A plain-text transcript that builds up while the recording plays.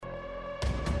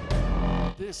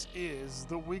This is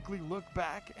the weekly look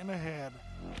back and ahead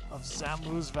of San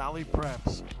Luis Valley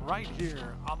Preps, right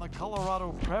here on the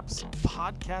Colorado Preps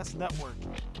Podcast Network.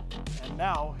 And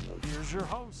now, here's your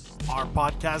host. Our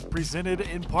podcast presented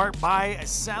in part by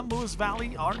San Luis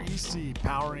Valley REC,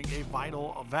 powering a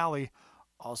vital valley.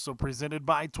 Also presented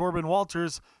by Torben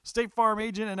Walters, State Farm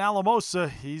agent in Alamosa.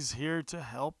 He's here to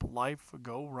help life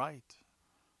go right.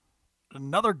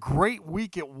 Another great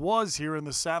week it was here in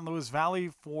the San Luis Valley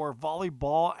for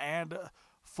volleyball and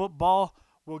football.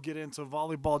 We'll get into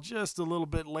volleyball just a little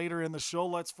bit later in the show.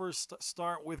 Let's first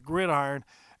start with gridiron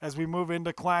as we move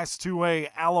into Class 2A.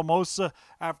 Alamosa,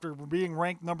 after being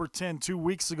ranked number 10 2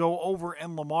 weeks ago over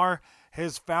in Lamar,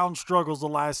 has found struggles the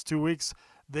last 2 weeks.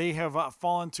 They have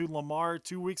fallen to Lamar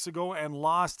 2 weeks ago and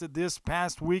lost this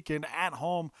past weekend at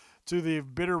home to the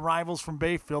bitter rivals from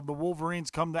Bayfield. The Wolverines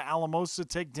come to Alamosa,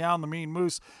 take down the Mean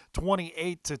Moose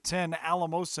 28-10.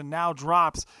 Alamosa now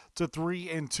drops to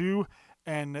 3-2,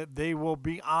 and they will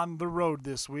be on the road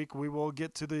this week. We will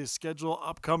get to the schedule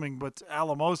upcoming, but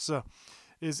Alamosa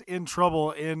is in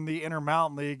trouble in the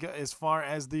Intermountain League as far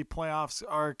as the playoffs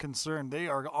are concerned. They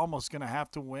are almost going to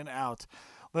have to win out.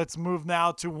 Let's move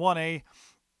now to 1A.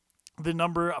 The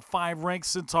number 5 ranked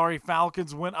Centauri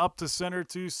Falcons went up to Center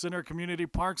Community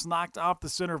Parks, knocked off the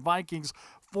Center Vikings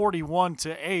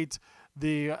 41-8.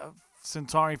 The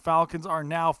Centauri Falcons are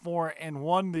now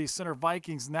 4-1. The Center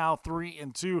Vikings now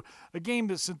 3-2. A game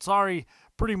that Centauri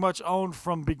pretty much owned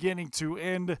from beginning to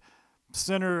end.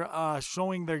 Center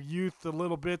showing their youth a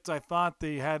little bit. I thought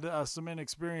they had some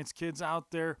inexperienced kids out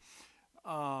there.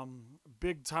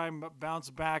 Big time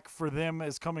bounce back for them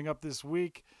is coming up this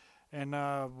week. And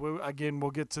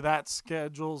we'll get to that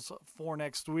schedules for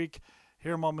next week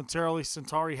here momentarily.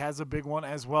 Centauri has a big one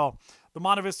as well. The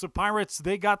Monte Vista Pirates,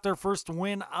 they got their first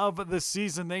win of the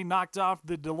season. They knocked off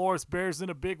the Dolores Bears in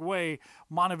a big way.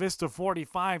 Monte Vista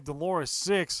 45, Dolores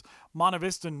 6. Monte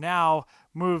Vista now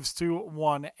moves to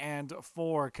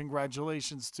 1-4.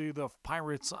 Congratulations to the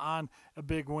Pirates on a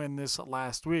big win this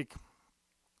last week.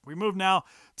 We move now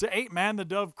to 8-man. The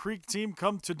Dove Creek team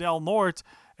come to Del Norte,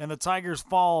 and the Tigers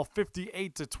fall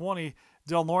 58-20.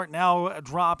 Del Norte now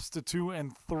drops to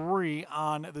 2-3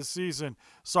 on the season.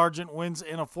 Sargent wins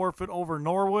in a forfeit over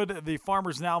Norwood. The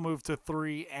Farmers now move to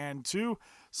 3-2.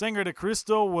 Sangre de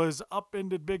Cristo was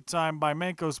upended big time by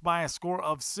Mancos by a score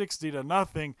of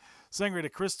 60-0. Sangre de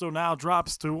Cristo now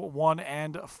drops to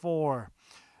 1-4.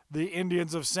 The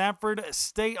Indians of Sanford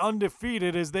stay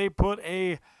undefeated as they put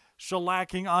a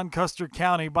shellacking on Custer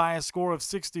County by a score of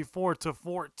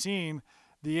 64-14.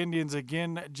 The Indians,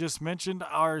 again, just mentioned,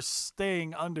 are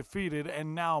staying undefeated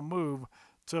and now move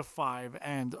to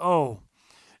 5-0.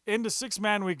 Into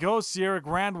 6-man we go. Sierra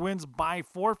Grande wins by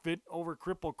forfeit over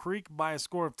Cripple Creek by a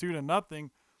score of 2-0.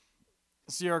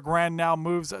 Sierra Grande now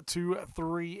moves to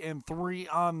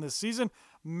 3-3 on the season.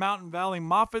 Mountain Valley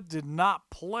Moffett did not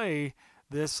play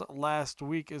this last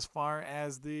week as far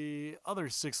as the other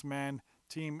 6-man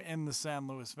team in the San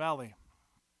Luis Valley.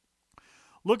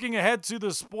 Looking ahead to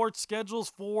the sports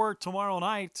schedules for tomorrow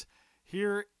night,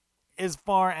 here as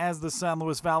far as the San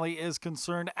Luis Valley is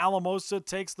concerned, Alamosa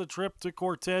takes the trip to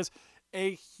Cortez.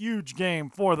 A huge game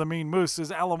for the Mean Moose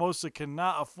as Alamosa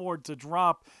cannot afford to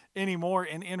drop anymore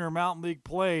in Intermountain League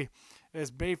play. As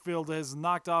Bayfield has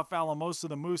knocked off Alamosa,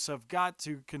 the Moose have got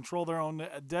to control their own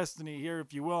destiny here,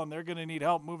 if you will, and they're going to need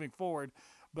help moving forward.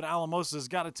 But Alamosa's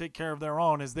got to take care of their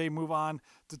own as they move on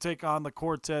to take on the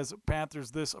Cortez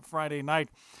Panthers this Friday night.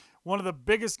 One of the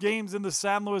biggest games in the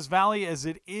San Luis Valley, as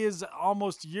it is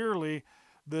almost yearly,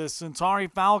 the Centauri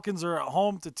Falcons are at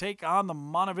home to take on the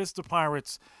Monte Vista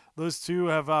Pirates. Those two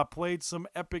have played some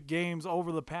epic games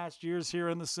over the past years here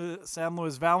in the San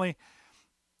Luis Valley.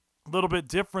 A little bit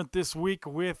different this week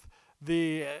with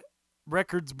the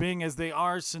records being as they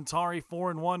are. Centauri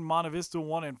 4-1, Monte Vista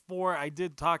 1-4. I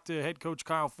did talk to head coach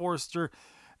Kyle Forrester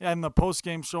in the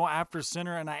postgame show after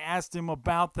center, and I asked him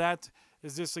about that.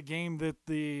 Is this a game that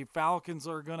the Falcons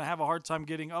are going to have a hard time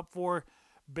getting up for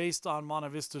based on Monte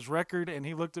Vista's record? And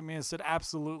he looked at me and said,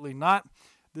 absolutely not.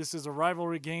 This is a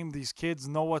rivalry game. These kids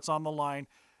know what's on the line.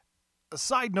 A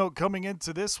side note coming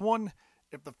into this one,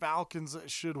 if the Falcons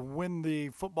should win the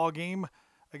football game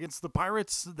against the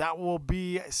Pirates, that will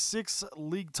be 6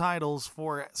 league titles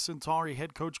for Centauri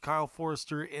head coach Kyle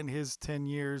Forrester in his 10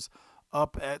 years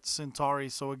up at Centauri.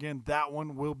 So again, that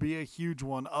one will be a huge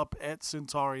one up at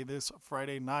Centauri this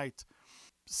Friday night.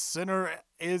 Center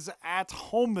is at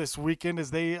home this weekend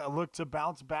as they look to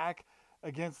bounce back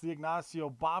against the Ignacio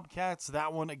Bobcats.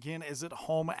 That one again is at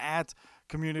home at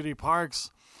Community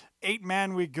Parks.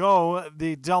 8-man we go.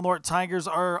 The Del Norte Tigers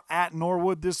are at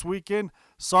Norwood this weekend.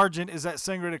 Sargent is at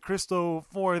Sangre de Cristo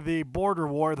for the Border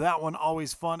War. That one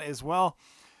always fun as well.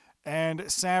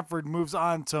 And Sanford moves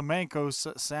on to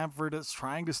Mancos. Sanford is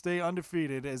trying to stay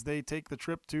undefeated as they take the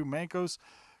trip to Mancos.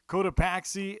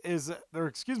 Cotopaxi is,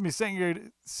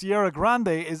 Sierra Grande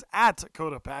is at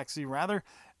Cotopaxi, rather,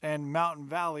 and Mountain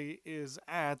Valley is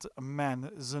at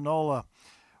Manzanola.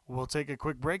 We'll take a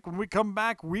quick break. When we come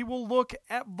back, we will look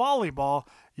at volleyball.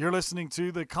 You're listening to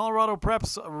the Colorado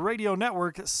Preps Radio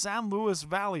Network, San Luis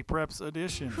Valley Preps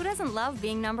Edition. Who doesn't love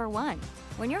being number one?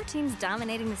 When your team's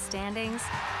dominating the standings,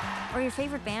 or your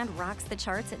favorite band rocks the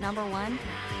charts at number one,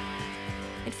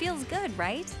 it feels good,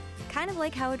 right? Kind of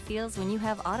like how it feels when you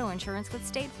have auto insurance with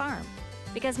State Farm.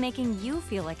 Because making you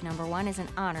feel like number one is an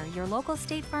honor your local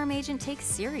State Farm agent takes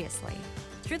seriously.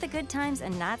 Through the good times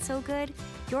and not so good,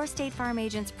 your State Farm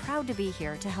agent's proud to be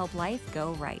here to help life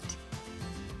go right.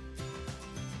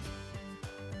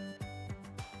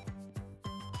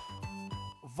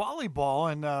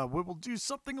 Volleyball, and we will do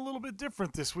something a little bit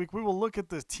different this week. We will look at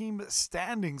the team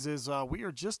standings as we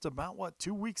are just about,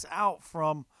 2 weeks out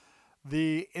from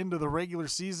the end of the regular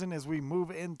season as we move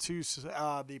into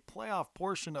the playoff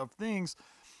portion of things.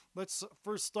 Let's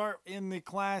first start in the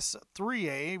Class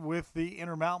 3A with the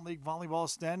Intermountain League volleyball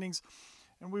standings,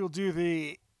 and we will do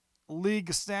the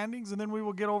league standings, and then we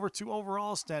will get over to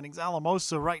overall standings.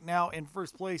 Alamosa right now in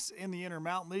first place in the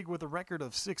Intermountain League with a record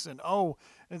of 6-0.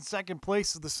 In second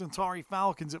place is the Centauri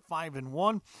Falcons at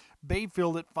 5-1.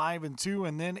 Bayfield at 5-2,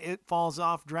 and then it falls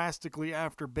off drastically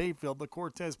after Bayfield. The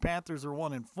Cortez Panthers are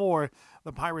 1-4.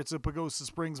 The Pirates of Pagosa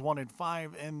Springs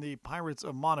 1-5, and the Pirates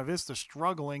of Monte Vista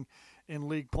struggling in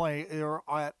league play are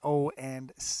at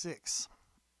 0-6.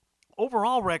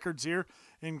 Overall records here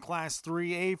in Class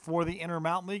 3A for the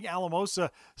Intermountain League.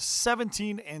 Alamosa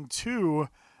 17-2.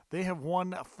 They have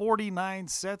won 49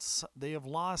 sets. They have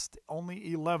lost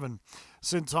only 11.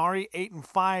 Centauri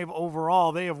 8-5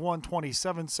 overall. They have won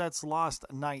 27 sets, lost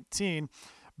 19.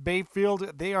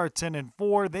 Bayfield, they are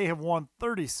 10-4. They have won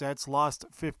 30 sets, lost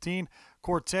 15.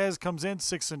 Cortez comes in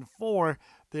 6-4.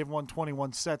 They've won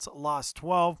 21 sets, lost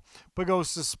 12.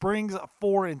 Pagosa Springs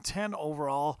 4-10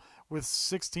 overall with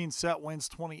 16 set wins,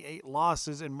 28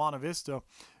 losses. And Monte Vista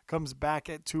comes back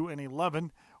at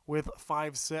 2-11 with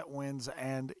 5 set wins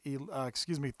and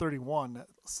 31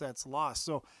 sets lost.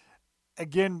 So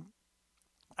again,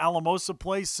 Alamosa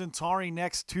plays Centauri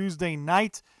next Tuesday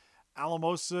night.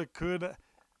 Alamosa could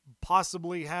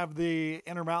possibly have the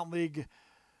Intermountain League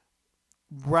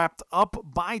wrapped up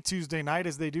by Tuesday night,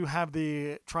 as they do have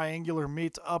the triangular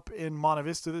meet up in Monte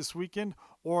Vista this weekend,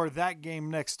 or that game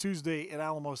next Tuesday at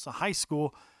Alamosa High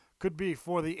School could be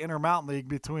for the Intermountain League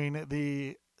between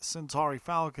the Centauri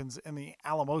Falcons and the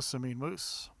Alamosa Mean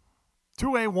Moose.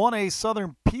 2A, 1A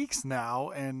Southern Peaks now,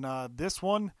 and this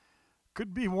one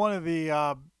could be one of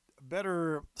the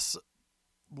better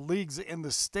leagues in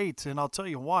the state, and I'll tell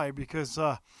you why, because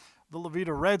the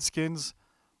Levita Redskins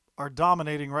are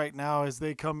dominating right now as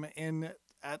they come in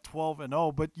at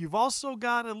 12-0, but you've also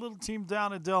got a little team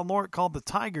down in Del Norte called the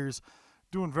Tigers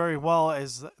doing very well,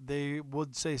 as they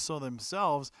would say so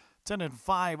themselves.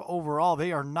 10-5 overall.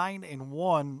 They are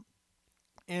 9-1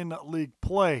 in league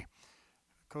play.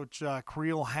 Coach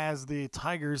Creel has the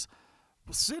Tigers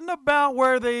sitting about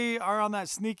where they are on that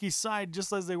sneaky side,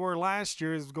 just as they were last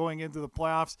year, is going into the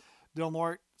playoffs. Del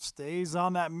Norte stays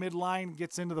on that midline,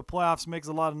 gets into the playoffs, makes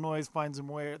a lot of noise, finds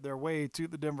their way to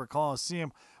the Denver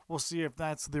Coliseum. We'll see if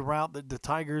that's the route that the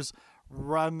Tigers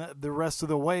run the rest of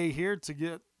the way here to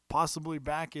get possibly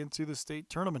back into the state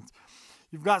tournament.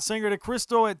 You've got Sangre de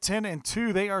Cristo at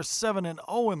 10-2. They are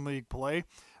 7-0 in league play.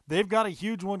 They've got a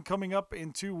huge one coming up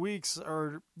in 2 weeks,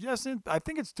 I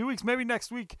think it's 2 weeks, maybe next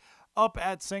week, up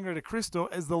at Sangre de Cristo,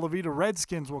 as the Levita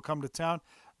Redskins will come to town.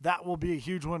 That will be a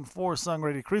huge one for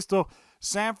Sangre de Cristo.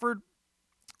 Sanford,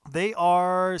 they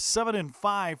are 7-5,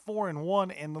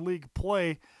 4-1 in the league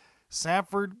play.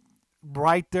 Sanford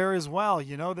right there as well.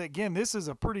 You know, that again, this is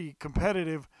a pretty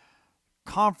competitive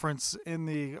conference in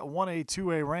the 1A,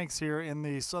 2A ranks here in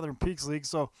the Southern Peaks League.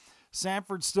 So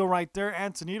Sanford's still right there.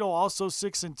 Antonito also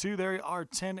 6-2. They are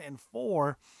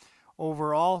 10-4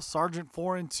 overall. Sargent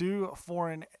 4-2,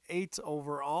 4-8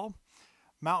 overall.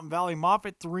 Mountain Valley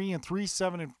Moffett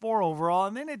 3-3, 7-4 overall.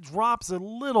 And then it drops a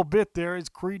little bit there as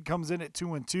Creed comes in at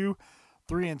 2-2,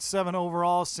 3-7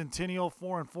 overall. Centennial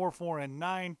 4-4,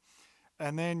 4-9.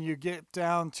 And then you get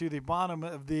down to the bottom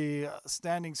of the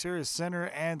standings here as Center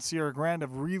and Sierra Grande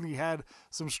have really had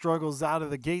some struggles out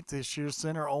of the gate this year.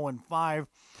 Center 0-5,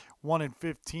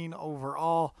 1-15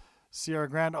 overall. Sierra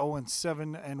Grande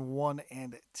 0-7 and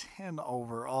 1-10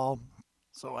 overall.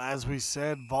 So as we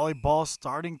said, volleyball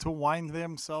starting to wind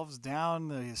themselves down.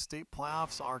 The state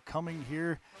playoffs are coming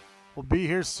here. Will be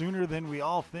here sooner than we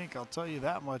all think, I'll tell you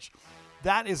that much.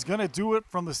 That is going to do it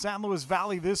from the San Luis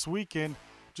Valley this weekend.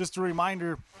 Just a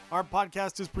reminder, our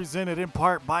podcast is presented in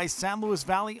part by San Luis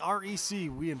Valley REC.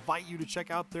 We invite you to check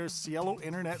out their Cielo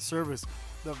Internet service,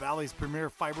 the Valley's premier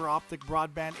fiber optic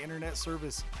broadband internet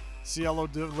service. Cielo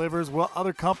delivers what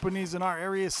other companies in our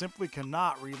area simply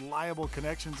cannot. Reliable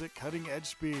connections at cutting-edge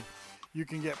speed. You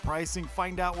can get pricing,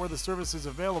 find out where the service is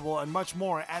available, and much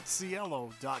more at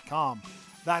Cielo.com.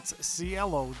 That's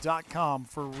Cielo.com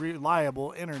for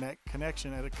reliable internet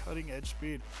connection at a cutting-edge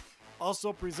speed.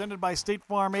 Also presented by State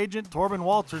Farm agent Torben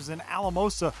Walters in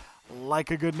Alamosa.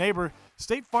 Like a good neighbor,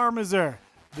 State Farm is there.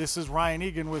 This is Ryan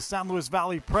Egan with San Luis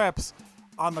Valley Preps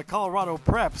on the Colorado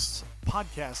Preps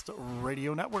Podcast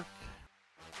Radio Network.